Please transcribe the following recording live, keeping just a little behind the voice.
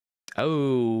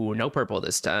Oh, no purple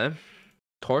this time.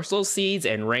 Torso seeds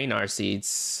and Raynar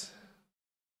seeds.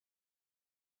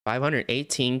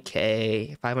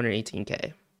 518k.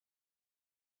 518k.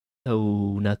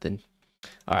 Oh, nothing.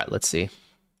 All right, let's see.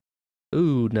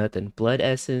 Ooh, nothing. Blood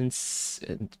essence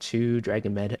and 3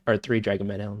 Dragon Med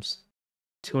Helms.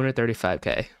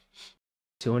 235k.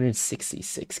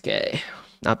 266k.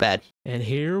 Not bad. And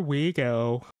here we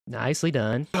go. Nicely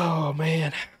done. Oh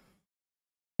man.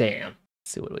 Damn.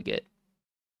 Let's see what we get.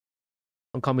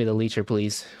 Don't call me the leecher,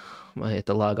 please. I'm gonna hit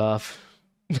the log off.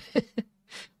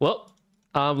 Well,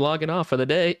 I'm logging off for the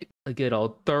day. I get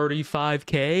all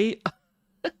 35k.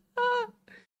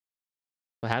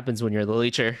 What happens when you're the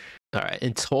leecher? All right,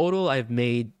 in total, I've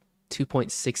made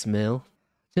 2.6 mil.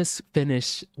 Just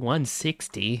finished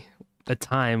 160. The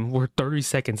time, we're 30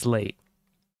 seconds late.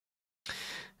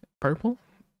 Purple?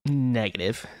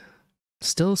 Negative.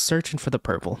 Still searching for the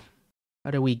purple.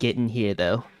 How do we get in here,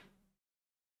 though?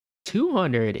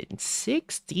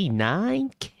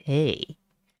 269k.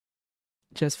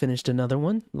 Just finished another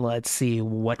one. Let's see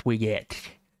what we get.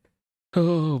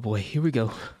 Oh boy, here we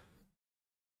go.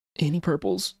 Any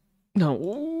purples? No,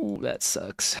 ooh, that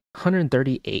sucks.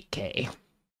 138k.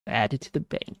 Added to the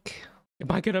bank. Am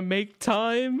I gonna make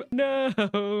time?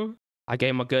 No. I gave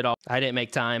him a good. I didn't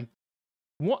make time.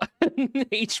 1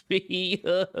 HP.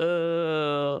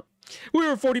 We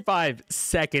were 45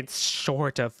 seconds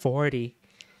short of 40.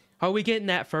 Are we getting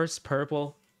that first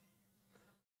purple?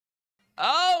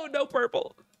 Oh, no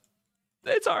purple.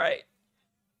 It's all right.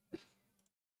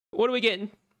 What are we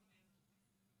getting?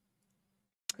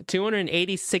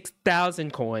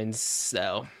 286,000 coins.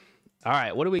 So, all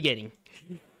right. What are we getting?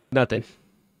 Nothing.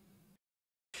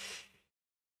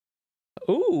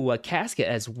 Ooh, a casket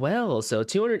as well. So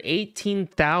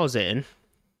 218,000,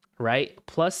 right?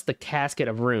 Plus the casket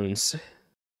of runes. I'm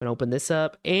gonna open this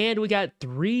up, and we got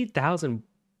 3,000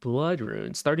 blood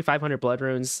runes, 3,500 blood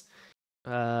runes,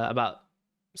 about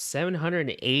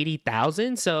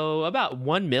 780,000. So about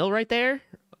 1 mil right there.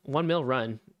 1 mil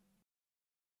run.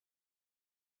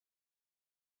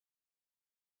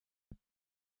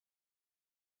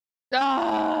 Oh,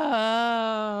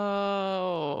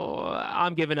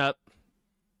 I'm giving up.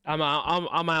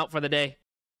 I'm out for the day.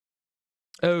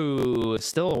 Oh,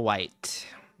 still white.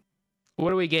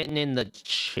 What are we getting in the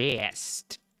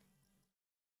chest?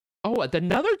 Oh,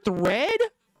 another thread?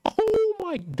 Oh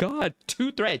my god,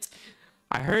 2 threads.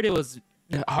 I heard it was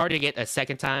hard to get a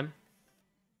second time.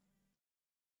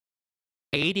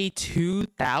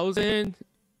 82,000.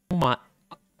 Oh my,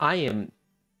 I am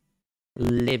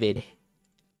livid.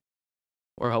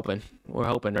 We're hoping,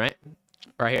 right?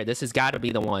 Right here, this has got to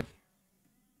be the one.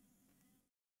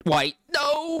 White.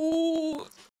 No.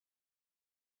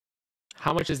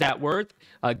 How much is that worth?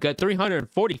 A good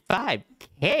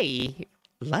 345k.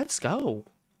 Let's go.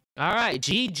 All right,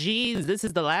 GG's. This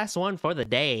is the last one for the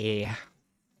day.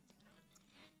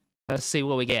 Let's see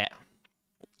what we get.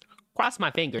 Cross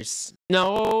my fingers.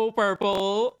 No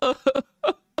purple.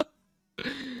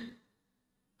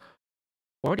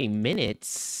 40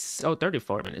 minutes. Oh,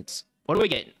 34 minutes. What are we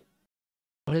getting?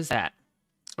 What is that?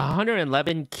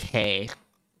 111k.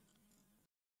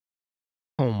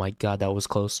 Oh my god, that was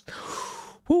close.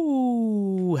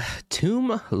 Ooh,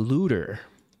 Tomb Looter.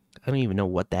 I don't even know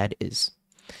what that is.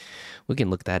 We can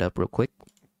look that up real quick.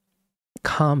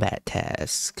 Combat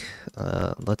task.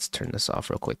 Let's turn this off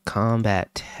real quick.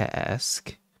 Combat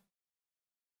task.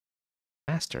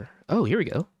 Master. Oh, here we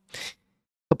go.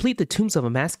 Complete the Tombs of a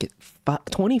Masket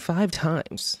 25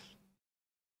 times.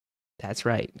 That's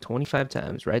right. 25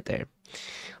 times right there.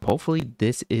 Hopefully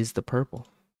this is the purple.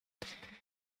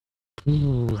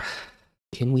 Ooh,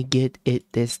 can we get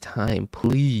it this time,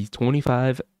 please?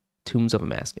 25 Tombs of a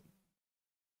Masket.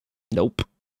 Nope.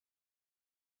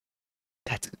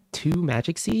 That's 2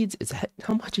 magic seeds? Is that,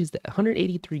 how much is that?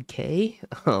 183k?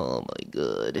 Oh my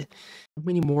god. How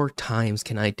many more times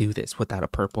can I do this without a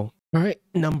purple? All right,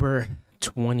 number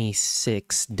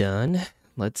 26 done.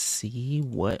 Let's see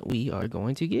what we are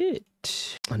going to get.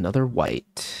 Another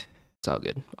white. It's all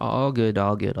good. All good,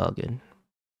 all good, all good.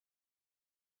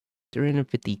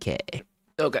 350k.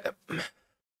 Okay.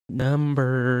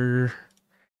 Number.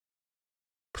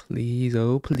 Please,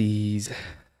 oh please.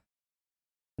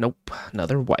 Nope.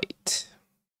 Another white.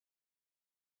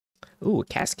 Ooh, a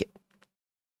casket.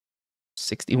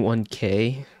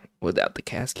 61k without the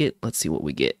casket. Let's see what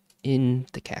we get in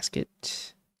the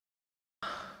casket.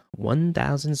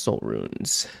 1,000 soul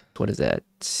runes. What is that?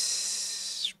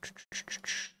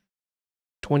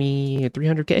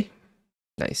 300k?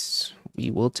 Nice.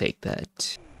 We will take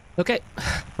that. Okay,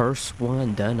 first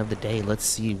one done of the day. Let's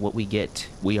see what we get.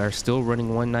 We are still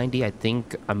running 190. I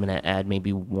think I'm gonna add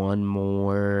maybe one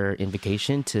more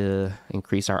invocation to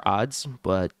increase our odds,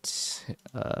 but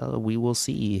we will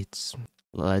see.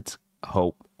 Let's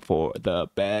hope for the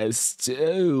best.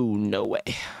 Oh, no way.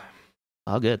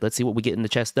 All good. Let's see what we get in the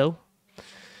chest though.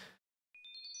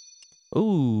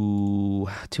 Ooh,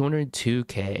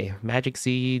 202k. Magic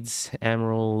seeds,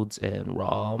 emeralds, and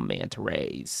raw manta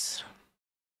rays.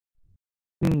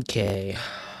 Okay.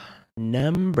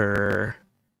 Number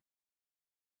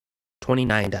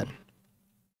 29 done.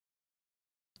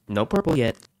 No purple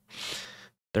yet.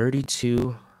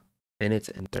 32 minutes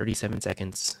and 37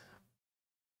 seconds.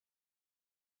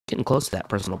 Getting close to that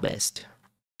personal best.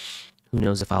 Who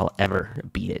knows if I'll ever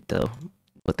beat it though,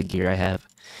 with the gear I have.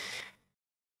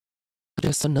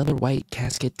 Just another white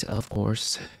casket, of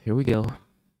course. Here we go.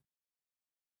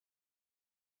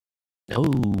 Oh,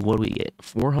 what do we get?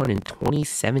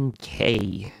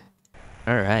 427k.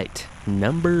 All right,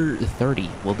 number 30.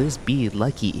 Will this be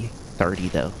lucky 30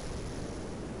 though?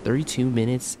 32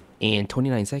 minutes and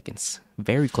 29 seconds.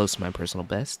 Very close to my personal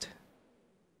best.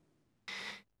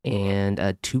 And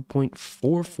a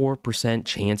 2.44%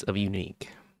 chance of unique.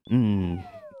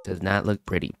 Does not look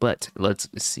pretty, but let's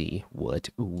see what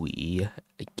we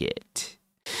get.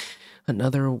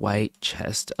 Another white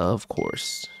chest, of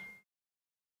course.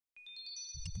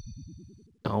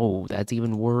 Oh, that's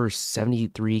even worse.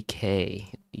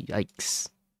 73k. Yikes.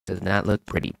 Does not look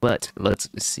pretty, but let's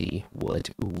see what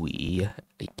we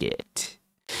get.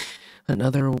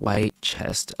 Another white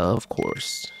chest, of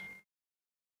course.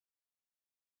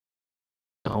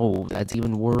 Oh, that's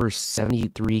even worse.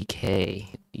 73k.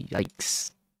 Yikes.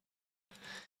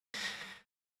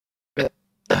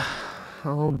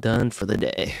 All done for the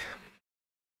day.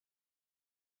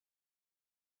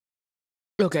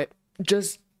 Okay,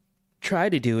 just try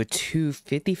to do a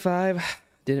 255.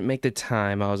 Didn't make the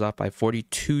time. I was off by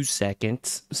 42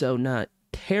 seconds. So not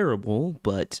terrible,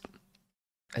 but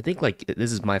I think like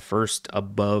this is my first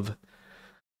above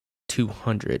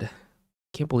 200.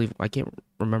 I can't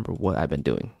remember what I've been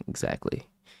doing exactly.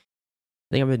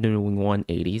 I think I've been doing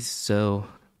 180s, so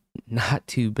not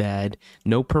too bad.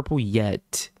 No purple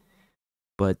yet,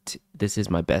 but this is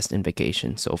my best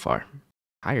invocation so far.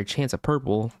 Higher chance of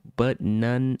purple, but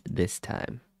none this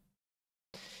time.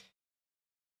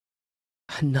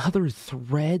 Another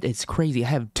thread? It's crazy. I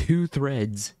have 2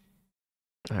 threads.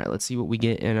 All right, let's see what we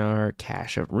get in our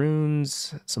cache of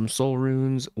runes. Some soul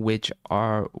runes, which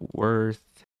are worth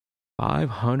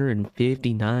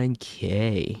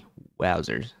 559k.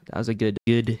 Wowzers. That was a good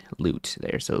loot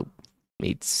there. So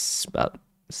made about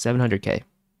 700k.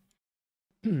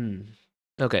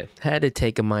 Okay, had to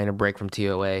take a minor break from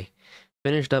TOA.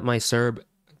 Finished up my Serb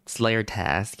Slayer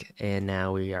task, and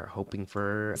now we are hoping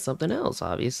for something else,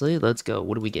 obviously. Let's go.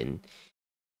 What are we getting?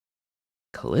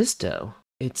 Callisto.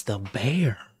 It's the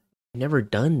bear. Never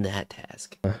done that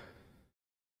task.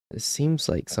 This seems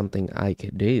like something I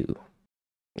could do.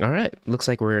 All right, looks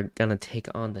like we're gonna take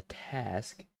on the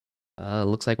task.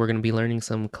 Looks like we're gonna be learning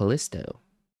some Callisto.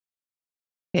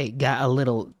 Hey, got a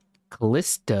little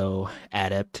Callisto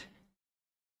adept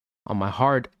on my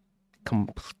hard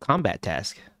combat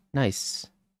task. Nice.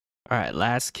 All right,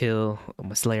 last kill on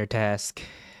my Slayer task.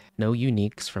 No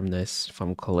uniques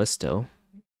from Callisto,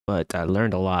 but I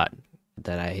learned a lot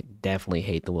that I definitely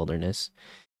hate the wilderness.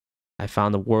 I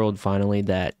found the world finally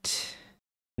that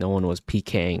no one was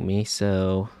PKing me,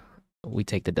 so we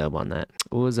take the dub on that.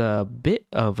 It was a bit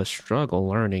of a struggle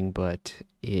learning, but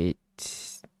I'm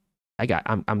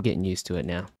getting used to it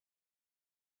now.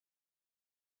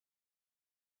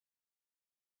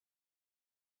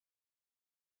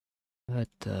 But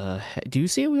do you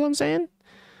see what I'm saying?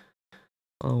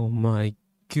 Oh my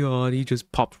god, he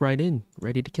just popped right in,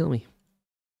 ready to kill me.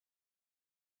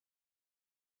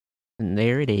 And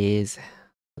there it is.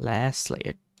 Last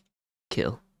Slayer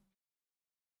kill.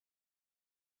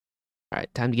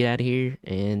 Alright, time to get out of here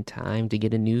and time to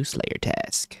get a new Slayer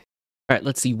task. Alright,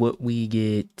 let's see what we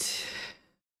get.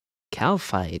 Cow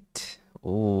fight.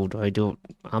 Oh,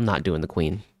 I'm not doing the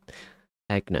queen.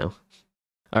 Heck no.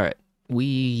 Alright,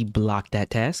 we blocked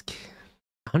that task.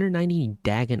 190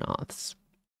 Dagannoths.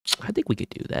 I think we could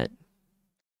do that.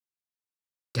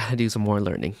 Gotta do some more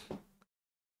learning.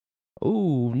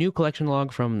 Oh, new collection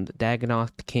log from the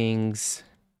Dagannoth King's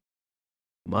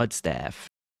Mudstaff.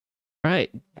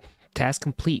 Alright, task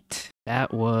complete.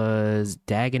 That was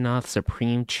Dagannoth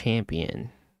Supreme Champion.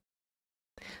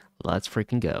 Let's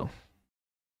freaking go.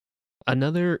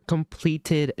 Another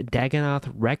completed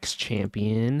Dagannoth Rex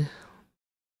Champion.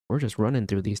 We're just running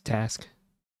through these tasks.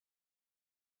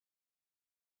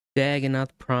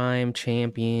 Dagannoth Prime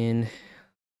Champion.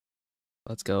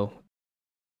 Let's go.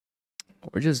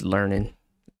 We're just learning,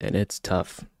 and it's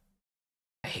tough.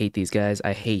 I hate these guys.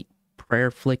 I hate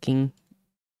prayer flicking.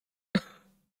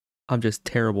 I'm just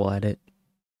terrible at it.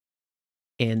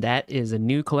 And that is a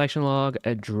new collection log,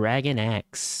 a Dragon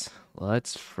Axe.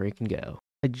 Let's freaking go.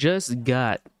 I just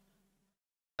got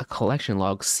a collection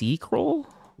log sea scroll.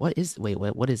 What is, wait,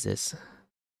 what is this?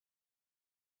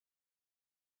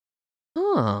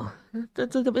 Oh,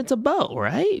 it's a bow,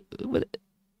 right?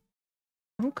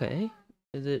 Okay.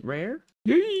 Is it rare?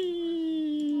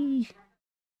 Yay!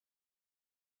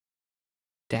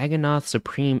 Dagannoth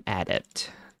Supreme Adept.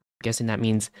 I'm guessing that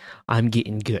means I'm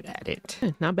getting good at it.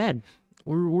 Not bad.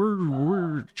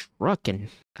 We're trucking.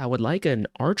 I would like an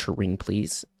archer ring,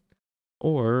 please.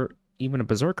 Or even a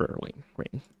berserker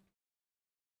ring.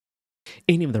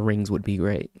 Any of the rings would be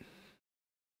great.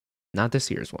 Not the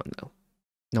Sears one, though.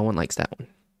 No one likes that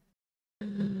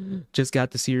one. Just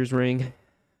got the Sears ring.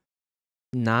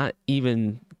 Not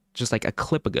even just like a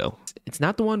clip ago. It's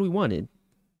not the one we wanted,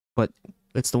 but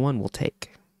it's the one we'll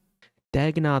take.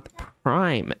 Dagannoth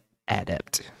Prime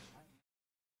Adept.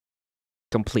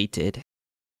 Completed.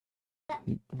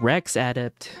 Rex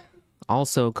Adept.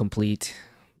 Also complete.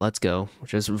 Let's go. We're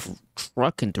just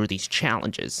trucking through these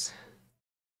challenges.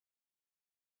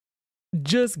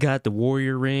 Just got the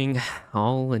Warrior ring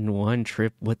all in one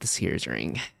trip with the Sears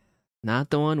ring. Not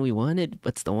the one we wanted,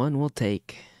 but it's the one we'll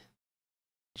take.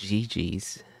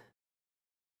 GG's.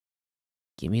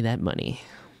 Give me that money.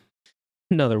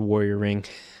 Another Warrior ring.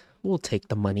 We'll take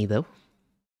the money, though.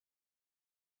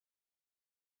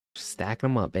 Stack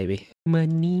them up, baby.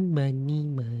 Money, money,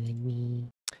 money.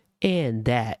 And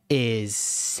that is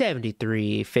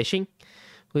 73 fishing.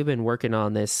 We've been working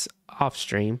on this off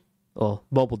stream. Well,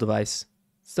 mobile device.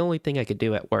 It's the only thing I could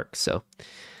do at work, so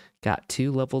got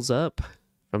 2 levels up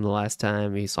from the last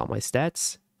time you saw my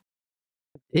stats.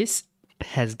 This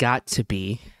has got to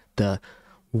be the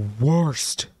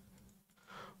worst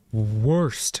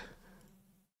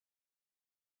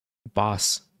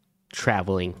boss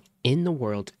traveling in the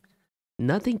world.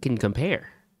 Nothing can compare.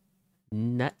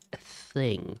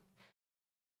 Nothing.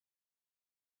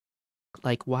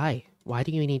 Like, why? Why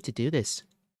do you need to do this?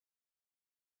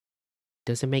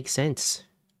 Doesn't make sense.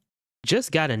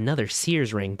 Just got another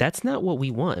Sears ring. That's not what we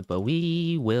want, but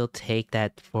we will take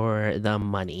that for the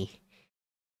money.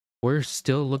 We're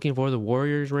still looking for the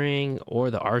Warrior's ring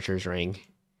or the Archer's ring.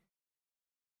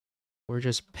 We're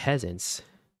just peasants.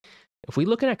 If we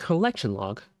look at a collection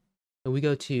log and we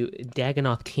go to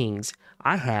Dagannoth Kings,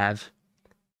 I have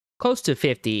close to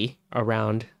 50,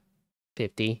 around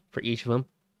 50 for each of them.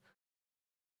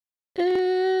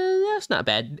 That's not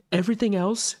bad. Everything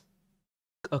else,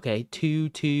 okay, 2,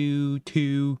 2,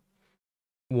 2,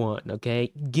 1,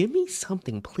 okay? Give me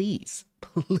something, please.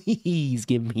 Please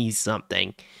give me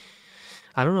something.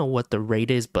 I don't know what the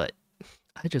rate is, but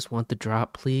I just want the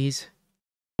drop, please.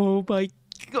 Oh my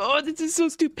god, this is so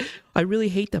stupid. I really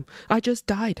hate them. I just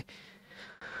died.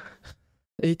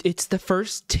 It's the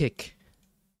first tick,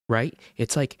 right?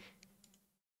 It's like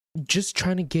just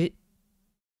trying to get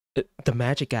the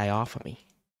magic guy off of me.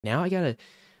 Now I gotta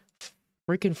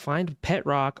freaking find Pet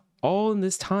Rock all in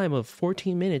this time of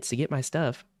 14 minutes to get my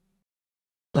stuff.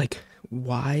 Like,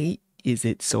 why is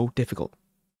it so difficult?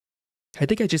 I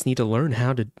think I just need to learn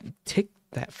how to tick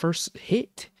that first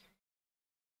hit.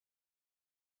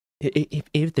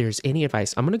 If there's any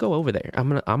advice, I'm gonna go over there. I'm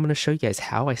gonna show you guys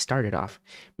how I started off.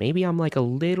 Maybe I'm like a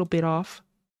little bit off,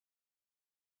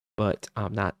 but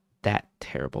I'm not that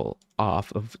terrible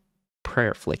off of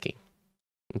prayer flicking.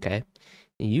 Okay,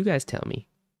 and you guys tell me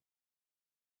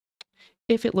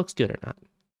if it looks good or not.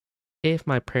 If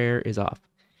my prayer is off,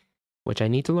 which I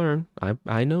need to learn.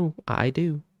 I know I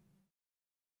do,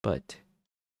 but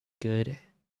good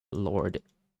Lord,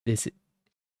 this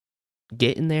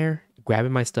getting there,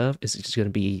 grabbing my stuff is just gonna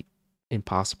be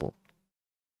impossible.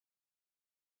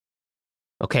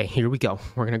 Okay, here we go.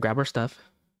 We're gonna grab our stuff,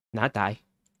 not die.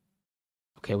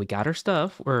 Okay, we got our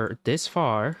stuff. We're this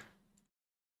far.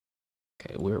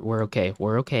 Okay, we're okay.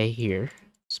 We're okay here.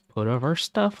 Let's put all our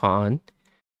stuff on.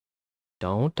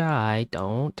 Don't die.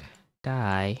 Don't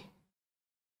die.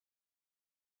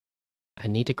 I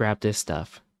need to grab this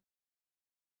stuff.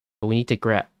 But we need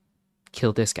to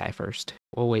kill this guy first.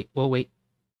 We'll wait. We'll wait.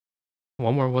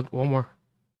 One more.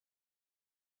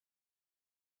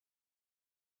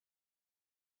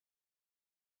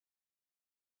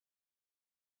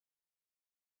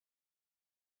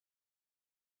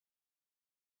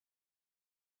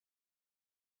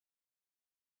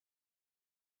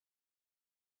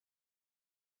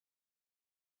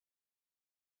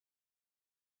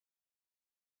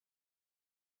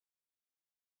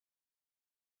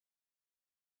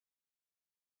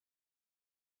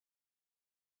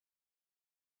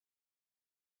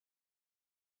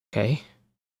 Okay.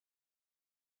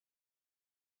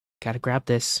 Gotta grab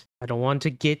this. I don't want to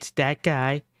get that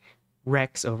guy,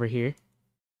 Rex, over here.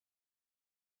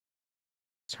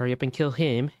 Let's hurry up and kill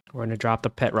him. We're gonna drop the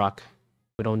pet rock.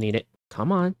 We don't need it.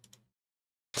 Come on.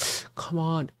 Come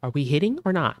on. Are we hitting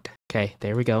or not? Okay,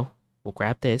 there we go. We'll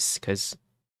grab this, because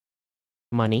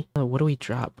money. What do we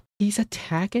drop? He's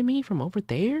attacking me from over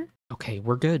there? Okay,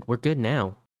 we're good. We're good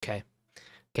now. Okay.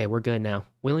 Okay, we're good now.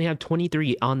 We only have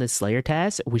 23 on the Slayer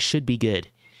task. We should be good.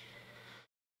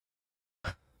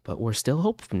 But we're still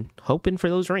hoping for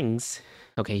those rings.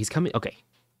 Okay, he's coming. Okay.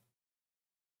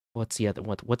 What's the other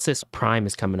one? What's this? Prime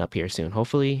is coming up here soon.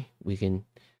 Hopefully we can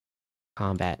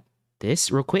combat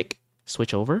this real quick.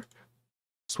 Switch over.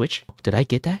 Switch. Did I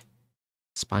get that?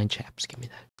 Spine chaps. Give me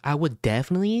that. I would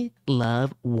definitely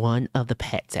love one of the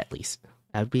pets at least.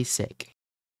 That would be sick.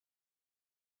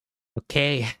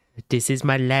 Okay, this is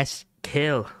my last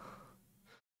kill.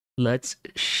 Let's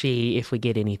see if we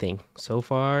get anything. So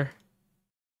far,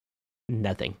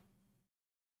 nothing.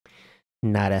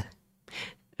 Nada.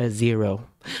 A zero.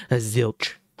 A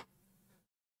zilch.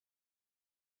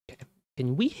 Okay.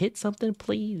 Can we hit something,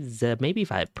 please? Maybe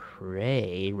if I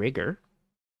pray rigor,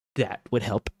 that would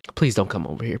help. Please don't come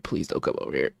over here. Please don't come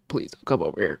over here. Please don't come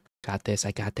over here. Got this.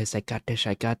 I got this. I got this.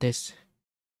 I got this.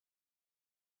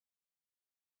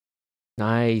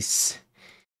 Nice.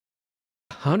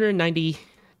 190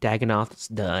 Dagannoth's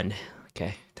done.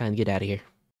 Okay, time to get out of here.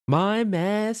 My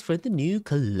mask for the new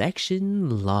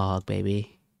collection log,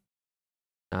 baby.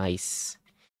 Nice.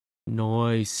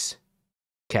 Nice.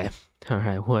 Okay.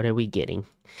 Alright, what are we getting?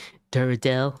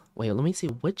 Duradel. Wait, let me see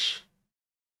which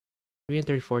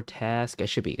 334 task. I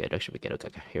should be good. I should be good. Okay,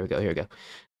 okay. Here we go. Here we go.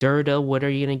 Duradel, what are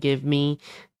you gonna give me?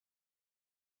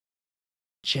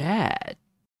 Jad.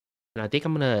 And I think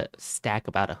I'm gonna stack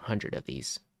about 100 of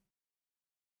these.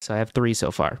 So I have 3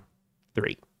 so far.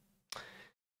 3.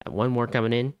 And 1 more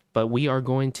coming in. But we are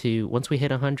going to, once we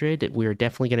hit 100, we're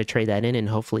definitely going to trade that in and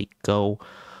hopefully go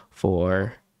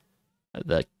for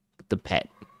the pet.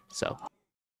 So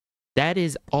that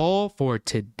is all for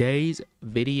today's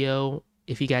video.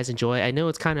 If you guys enjoy, I know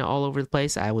it's kind of all over the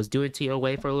place. I was doing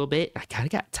TOA for a little bit. I kind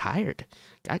of got tired.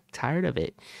 Got tired of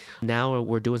it. Now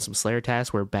we're doing some Slayer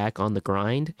tasks. We're back on the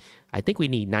grind. I think we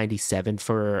need 97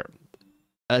 for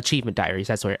achievement diaries.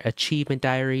 That's where achievement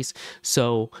diaries.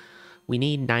 So we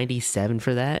need 97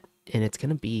 for that, and it's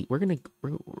gonna be we're gonna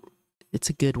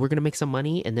make some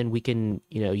money, and then we can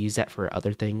use that for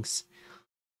other things.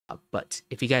 But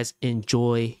if you guys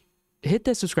enjoy, hit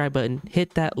that subscribe button,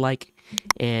 hit that like,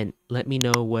 and let me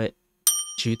know what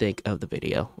you think of the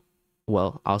video.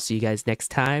 Well, I'll see you guys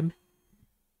next time.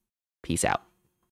 Peace out.